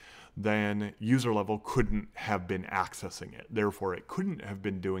 memory, then user level couldn't have been accessing it. Therefore, it couldn't have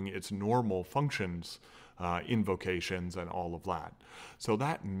been doing its normal functions, invocations, and all of that. So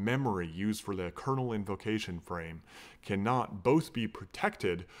that memory used for the kernel invocation frame cannot both be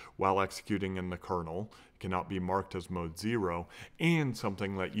protected while executing in the kernel, cannot be marked as mode 0, and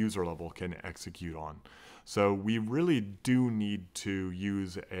something that user level can execute on. So we really do need to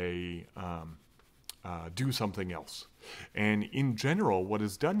use do something else. And in general, what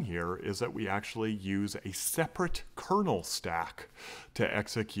is done here is that we actually use a separate kernel stack to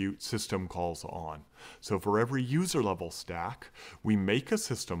execute system calls on. So for every user level stack, we make a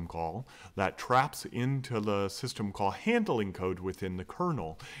system call that traps into the system call handling code within the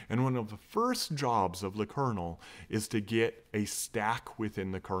kernel. And one of the first jobs of the kernel is to get a stack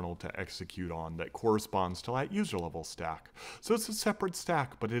within the kernel to execute on that corresponds to that user level stack. So it's a separate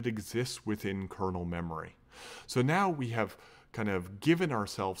stack, but it exists within kernel memory. So now we have kind of given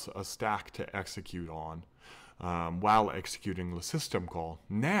ourselves a stack to execute on while executing the system call.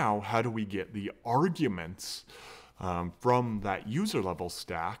 Now, how do we get the arguments from that user level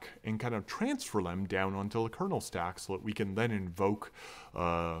stack and kind of transfer them down onto the kernel stack so that we can then invoke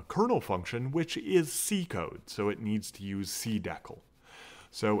a kernel function, which is C code. So it needs to use cdecl.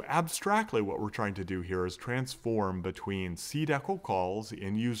 So abstractly, what we're trying to do here is transform between cdecl calls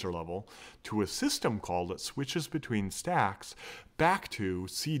in user level to a system call that switches between stacks back to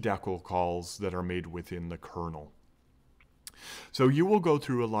cdecl calls that are made within the kernel. So you will go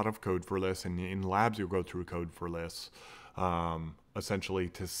through a lot of code for this, and in labs you'll go through code for this, essentially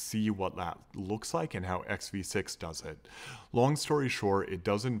to see what that looks like and how XV6 does it. Long story short, it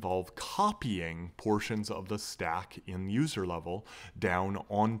does involve copying portions of the stack in user level down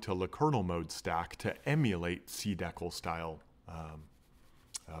onto the kernel mode stack to emulate cdecl style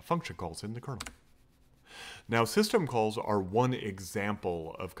function calls in the kernel. Now, system calls are one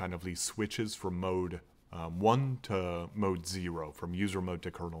example of kind of these switches from mode 1 to mode 0, from user mode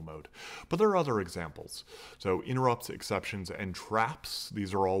to kernel mode. But there are other examples. So interrupts, exceptions, and traps,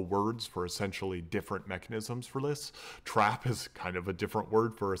 these are all words for essentially different mechanisms for this. Trap is kind of a different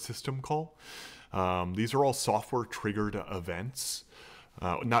word for a system call. These are all software triggered events.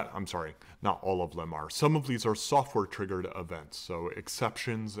 Not all of them are. Some of these are software triggered events. So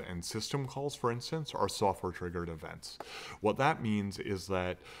exceptions and system calls, for instance, are software triggered events. What that means is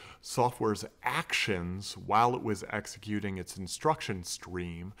that software's actions while it was executing its instruction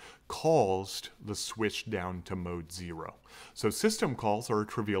stream caused the switch down to mode 0. So system calls are a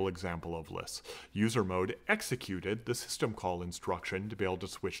trivial example of this. User mode executed the system call instruction to be able to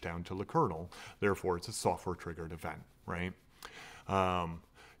switch down to the kernel. Therefore, it's a software triggered event, right?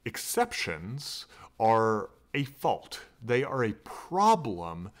 Exceptions are a fault. They are a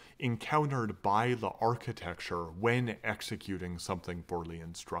problem encountered by the architecture when executing something for the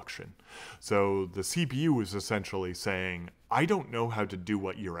instruction. So the CPU is essentially saying, I don't know how to do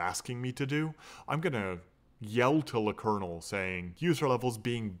what you're asking me to do. I'm going to yell to the kernel saying, user level's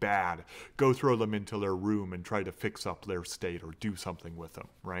being bad, go throw them into their room and try to fix up their state or do something with them,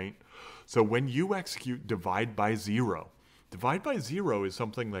 right? So when you execute divide by 0, divide by 0 is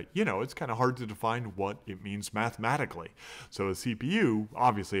something that, it's kind of hard to define what it means mathematically. So a CPU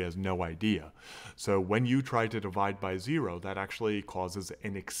obviously has no idea. So when you try to divide by 0, that actually causes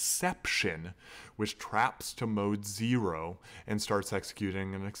an exception, which traps to mode 0 and starts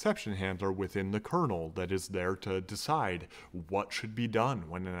executing an exception handler within the kernel that is there to decide what should be done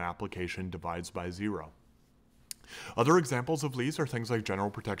when an application divides by 0. Other examples of these are things like general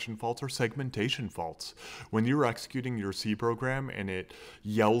protection faults or segmentation faults. When you're executing your C program and it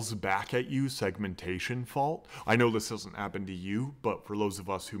yells back at you segmentation fault, I know this doesn't happen to you, but for those of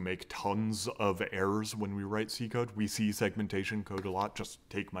us who make tons of errors when we write C code, we see segmentation code a lot, just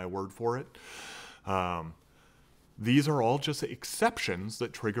take my word for it. These are all just exceptions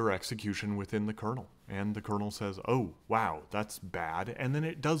that trigger execution within the kernel. And the kernel says, oh, wow, that's bad. And then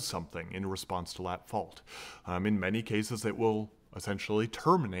it does something in response to that fault. In many cases, it will essentially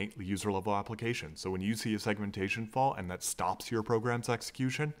terminate the user level application. So when you see a segmentation fault and that stops your program's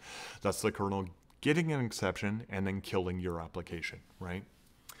execution, that's the kernel getting an exception, and then killing your application, right?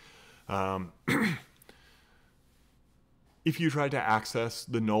 If you try to access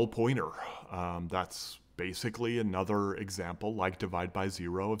the null pointer, that's basically another example, like divide by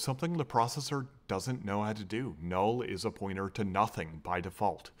zero, of something the processor doesn't know how to do. Null is a pointer to nothing by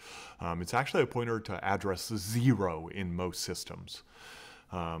default. It's actually a pointer to address 0 in most systems.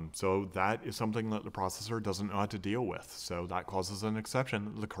 So that is something that the processor doesn't know how to deal with. So that causes an exception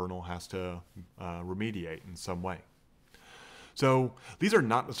that the kernel has to remediate in some way. So these are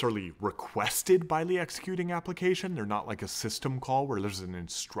not necessarily requested by the executing application. They're not like a system call where there's an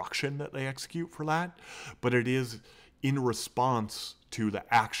instruction that they execute for that, but it is in response to the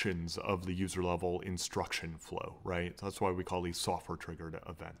actions of the user level instruction flow, right? So that's why we call these software triggered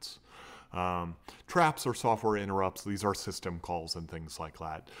events. Traps or software interrupts, these are system calls and things like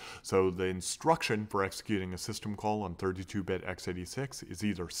that. So the instruction for executing a system call on 32-bit x86 is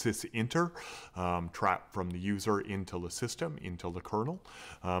either sysinter, trap from the user into the system, into the kernel,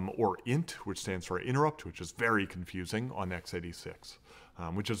 or int, which stands for interrupt, which is very confusing on x86,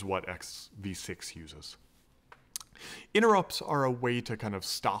 which is what xv6 uses. Interrupts are a way to kind of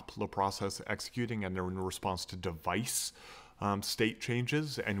stop the process executing, and they're in response to device state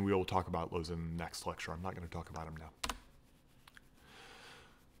changes, and we will talk about those in the next lecture. I'm not going to talk about them now.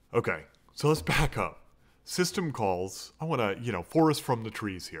 Okay, so let's back up. System calls, I want to, forest from the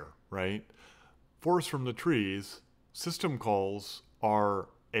trees here, right? Forest from the trees, system calls are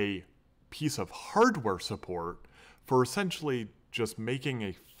a piece of hardware support for essentially just making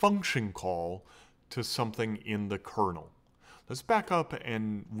a function call to something in the kernel. Let's back up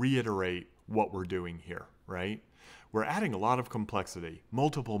and reiterate what we're doing here, right? We're adding a lot of complexity,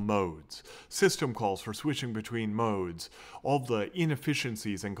 multiple modes, system calls for switching between modes, all the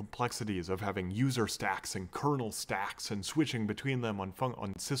inefficiencies and complexities of having user stacks and kernel stacks and switching between them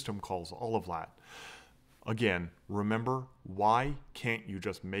on system calls, all of that. Again, remember, why can't you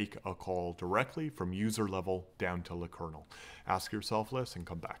just make a call directly from user level down to the kernel? Ask yourself this and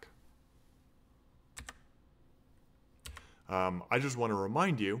come back. I just want to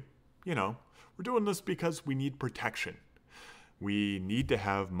remind you, we're doing this because we need protection. We need to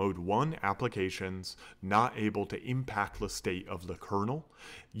have mode 1 applications not able to impact the state of the kernel,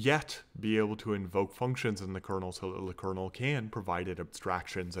 yet be able to invoke functions in the kernel so that the kernel can provide it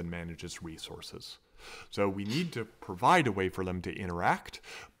abstractions and manage its resources. So we need to provide a way for them to interact,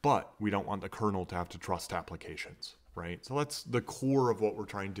 but we don't want the kernel to have to trust applications, right? So that's the core of what we're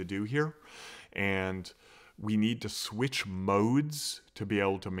trying to do here. And we need to switch modes to be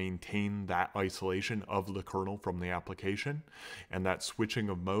able to maintain that isolation of the kernel from the application. And that switching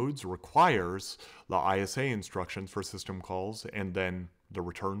of modes requires the ISA instructions for system calls and then the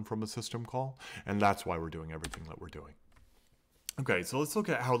return from a system call. And that's why we're doing everything that we're doing. Okay, so let's look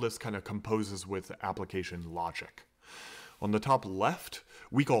at how this kind of composes with application logic. On the top left,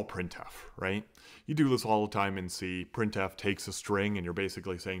 we call printf, right? You do this all the time in C. Printf takes a string and you're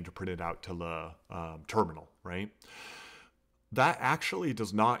basically saying to print it out to the terminal, right? That actually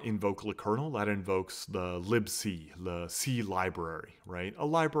does not invoke the kernel. That invokes the libc, the C library, right? A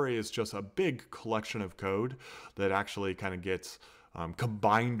library is just a big collection of code that actually kind of gets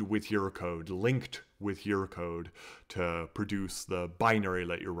combined with your code, linked with your code to produce the binary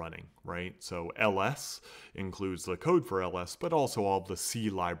that you're running, right? So ls includes the code for ls, but also all the C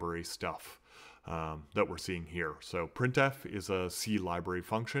library stuff that we're seeing here. So printf is a C library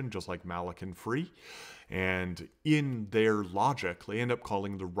function, just like malloc and free. And in their logic, they end up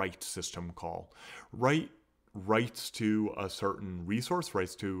calling the write system call. Write writes to a certain resource,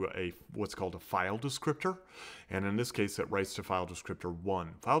 writes to what's called a file descriptor. And in this case, it writes to file descriptor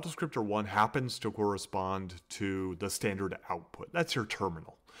 1. File descriptor 1 happens to correspond to the standard output. That's your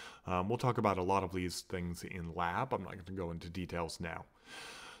terminal. We'll talk about a lot of these things in lab. I'm not going to go into details now.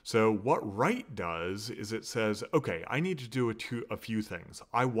 So what write does is it says, okay, I need to do a few things.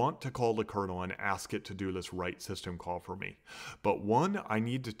 I want to call the kernel and ask it to do this write system call for me. But one, I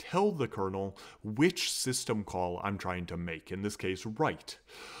need to tell the kernel which system call I'm trying to make, in this case, write.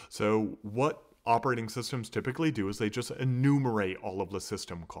 So what operating systems typically do is they just enumerate all of the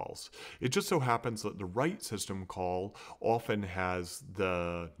system calls. It just so happens that the write system call often has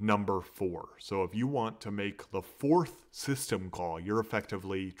the number 4. So if you want to make the 4th system call, you're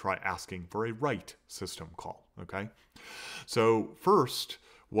effectively asking for a write system call, okay? So first,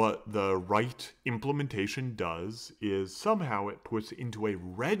 what the write implementation does is somehow it puts into a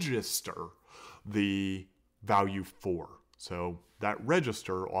register the value 4. So that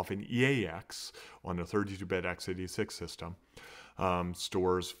register, often EAX on a 32-bit x86 system,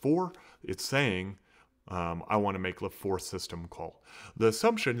 stores 4. It's saying I want to make the fourth system call. The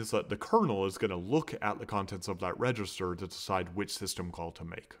assumption is that the kernel is going to look at the contents of that register to decide which system call to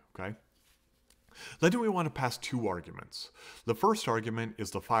make, okay? Then we want to pass two arguments. The first argument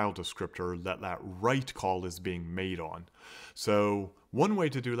is the file descriptor that write call is being made on. So one way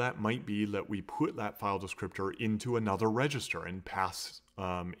to do that might be that we put that file descriptor into another register and pass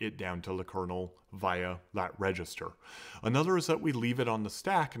it down to the kernel via that register. Another is that we leave it on the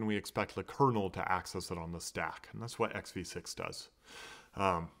stack and we expect the kernel to access it on the stack. And that's what xv6 does.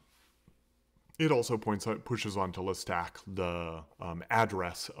 It also pushes onto the stack the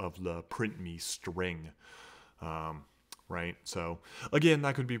address of the print me string, right? So again,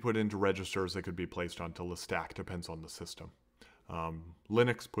 that could be put into registers. It could be placed onto the stack, depends on the system.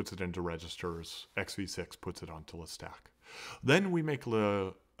 Linux puts it into registers. xv6 puts it onto the stack. Then we make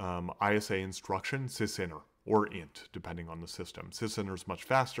the ISA instruction sysinter or int, depending on the system. Sysinter is much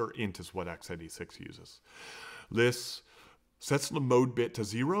faster. Int is what x86 uses. This sets the mode bit to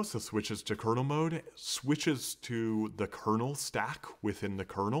 0, so switches to kernel mode, switches to the kernel stack within the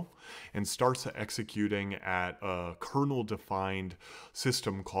kernel, and starts executing at a kernel-defined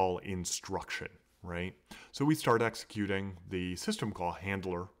system call instruction, right? So we start executing the system call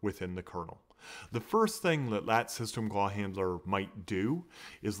handler within the kernel. The first thing that system call handler might do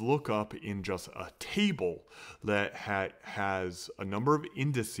is look up in just a table that has a number of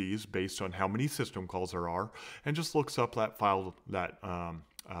indices based on how many system calls there are, and just looks up that file, that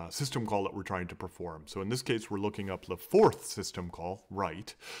system call that we're trying to perform. So in this case, we're looking up the fourth system call,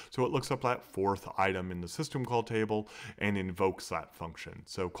 write. So it looks up that fourth item in the system call table and invokes that function.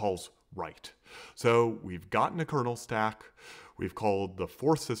 So calls write. So we've gotten a kernel stack. We've called the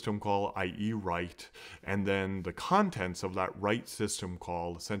fourth system call, i.e. write, and then the contents of that write system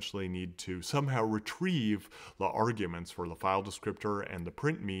call essentially need to somehow retrieve the arguments for the file descriptor and the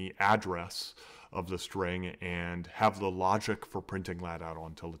print me address of the string and have the logic for printing that out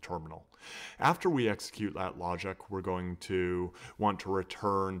onto the terminal. After we execute that logic, we're going to want to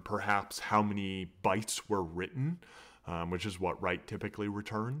return perhaps how many bytes were written, which is what write typically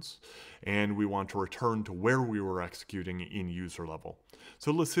returns, and we want to return to where we were executing in user level.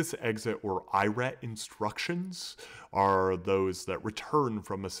 So the sysexit or iret instructions are those that return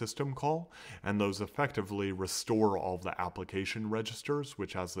from a system call, and those effectively restore all of the application registers,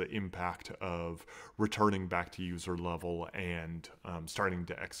 which has the impact of returning back to user level and starting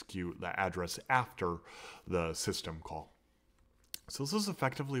to execute the address after the system call. So this is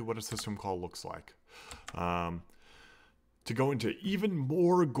effectively what a system call looks like. To go into even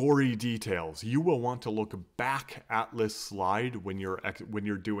more gory details, you will want to look back at this slide when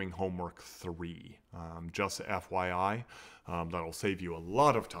you're doing homework 3. Just FYI, that'll save you a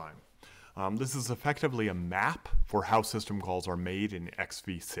lot of time. This is effectively a map for how system calls are made in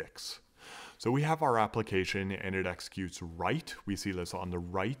xv6. So we have our application and it executes write. We see this on the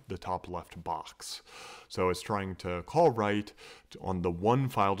right, the top left box. So it's trying to call write on the one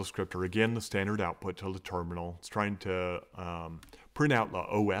file descriptor, again, the standard output to the terminal. It's trying to print out the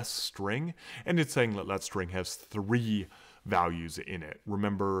OS string, and it's saying that that string has 3 values in it.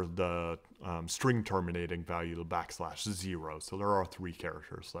 Remember the string terminating value, the \0. So there are 3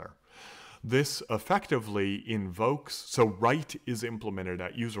 characters there. This effectively invokes, so write is implemented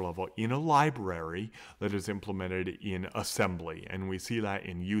at user level in a library that is implemented in assembly. And we see that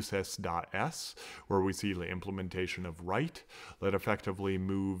in uses.s, where we see the implementation of write that effectively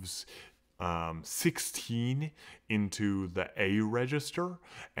moves 16 into the A register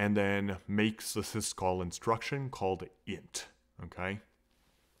and then makes the syscall instruction called int, okay?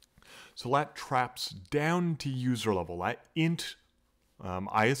 So that traps down to user level. That int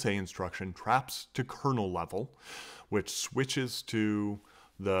ISA instruction traps to kernel level, which switches to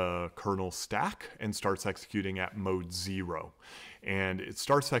the kernel stack and starts executing at mode 0. And it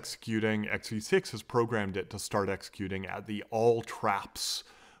starts executing, xv6 has programmed it to start executing at the all traps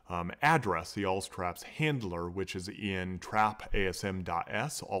address, the all traps handler, which is in trap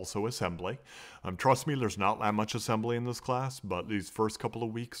asm.s, also assembly. Trust me, there's not that much assembly in this class, but these first couple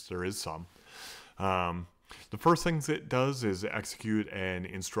of weeks, there is some. The first things it does is execute an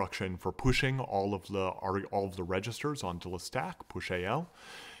instruction for pushing all of the registers onto the stack, push AL,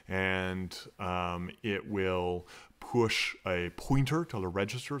 and it will push a pointer to the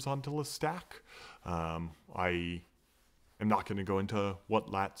registers onto the stack. I am not going to go into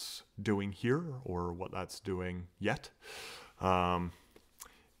what that's doing here or what that's doing yet. And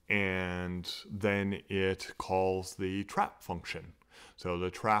then it calls the trap function. So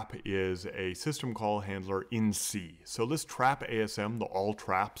the trap is a system call handler in C. So this trap ASM, the all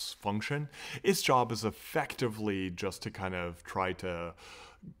traps function, its job is effectively just to kind of try to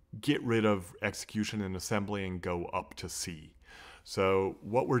get rid of execution and assembly and go up to C. So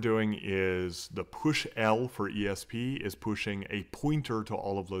what we're doing is the push L for ESP is pushing a pointer to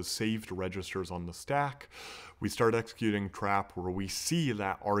all of those saved registers on the stack. We start executing trap where we see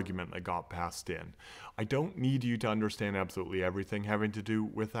that argument that got passed in. I don't need you to understand absolutely everything having to do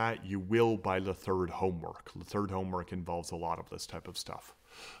with that. You will by the third homework. The third homework involves a lot of this type of stuff.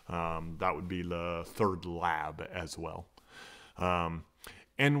 That would be the third lab as well.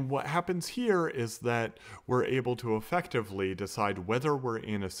 And what happens here is that we're able to effectively decide whether we're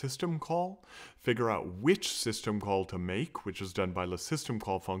in a system call, figure out which system call to make, which is done by the system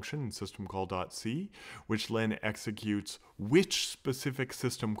call function in systemcall.c, which then executes which specific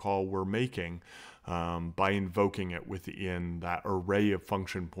system call we're making by invoking it within that array of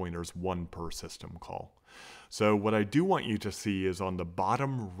function pointers, one per system call. So what I do want you to see is on the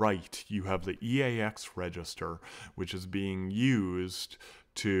bottom right, you have the EAX register, which is being used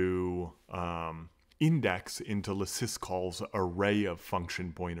to index into the syscall's array of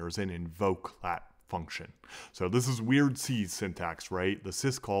function pointers and invoke that function. So this is weird C syntax, right? The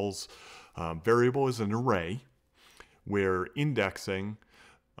syscall's variable is an array. We're indexing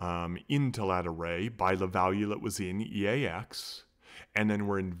into that array by the value that was in EAX, and then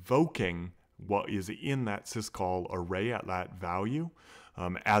we're invoking what is in that syscall array at that value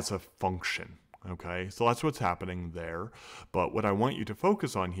as a function. Okay, so that's what's happening there. But what I want you to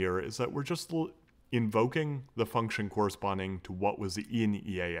focus on here is that we're just invoking the function corresponding to what was in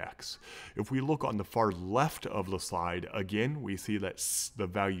EAX. If we look on the far left of the slide, again, we see that the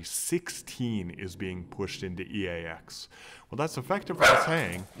value 16 is being pushed into EAX. What that's effectively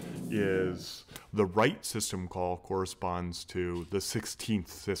saying is the right system call corresponds to the 16th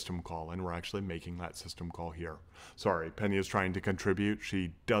system call, and we're actually making that system call here. Sorry, Penny is trying to contribute.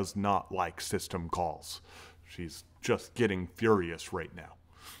 She does not like system calls. She's just getting furious right now.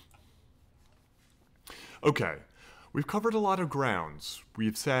 Okay, we've covered a lot of grounds.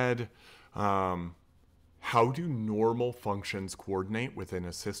 We've said, how do normal functions coordinate within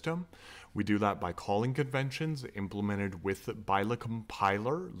a system? We do that by calling conventions implemented by the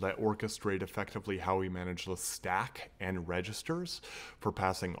compiler that orchestrate effectively how we manage the stack and registers, for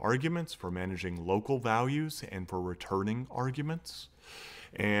passing arguments, for managing local values, and for returning arguments.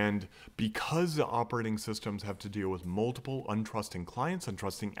 And because the operating systems have to deal with multiple untrusting clients,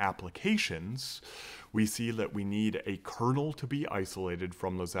 untrusting applications, we see that we need a kernel to be isolated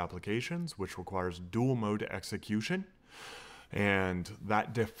from those applications, which requires dual mode execution. And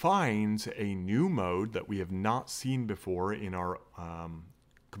that defines a new mode that we have not seen before in our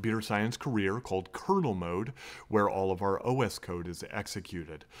computer science career called kernel mode, where all of our OS code is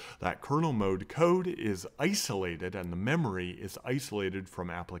executed. That kernel mode code is isolated, and the memory is isolated from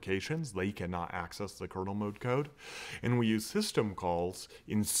applications. They cannot access the kernel mode code. And we use system calls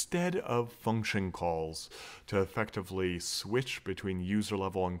instead of function calls to effectively switch between user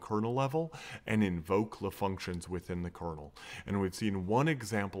level and kernel level and invoke the functions within the kernel. And we've seen one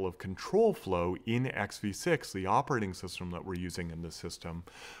example of control flow in XV6, the operating system that we're using in this system,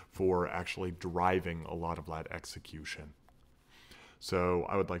 for actually driving a lot of that execution. So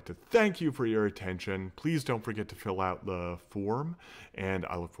I would like to thank you for your attention. Please don't forget to fill out the form, and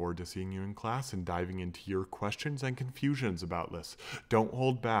I look forward to seeing you in class and diving into your questions and confusions about this. Don't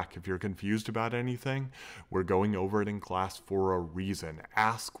hold back. If you're confused about anything, we're going over it in class for a reason.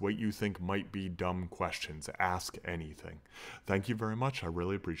 Ask what you think might be dumb questions. Ask anything. Thank you very much. I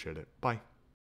really appreciate it. Bye.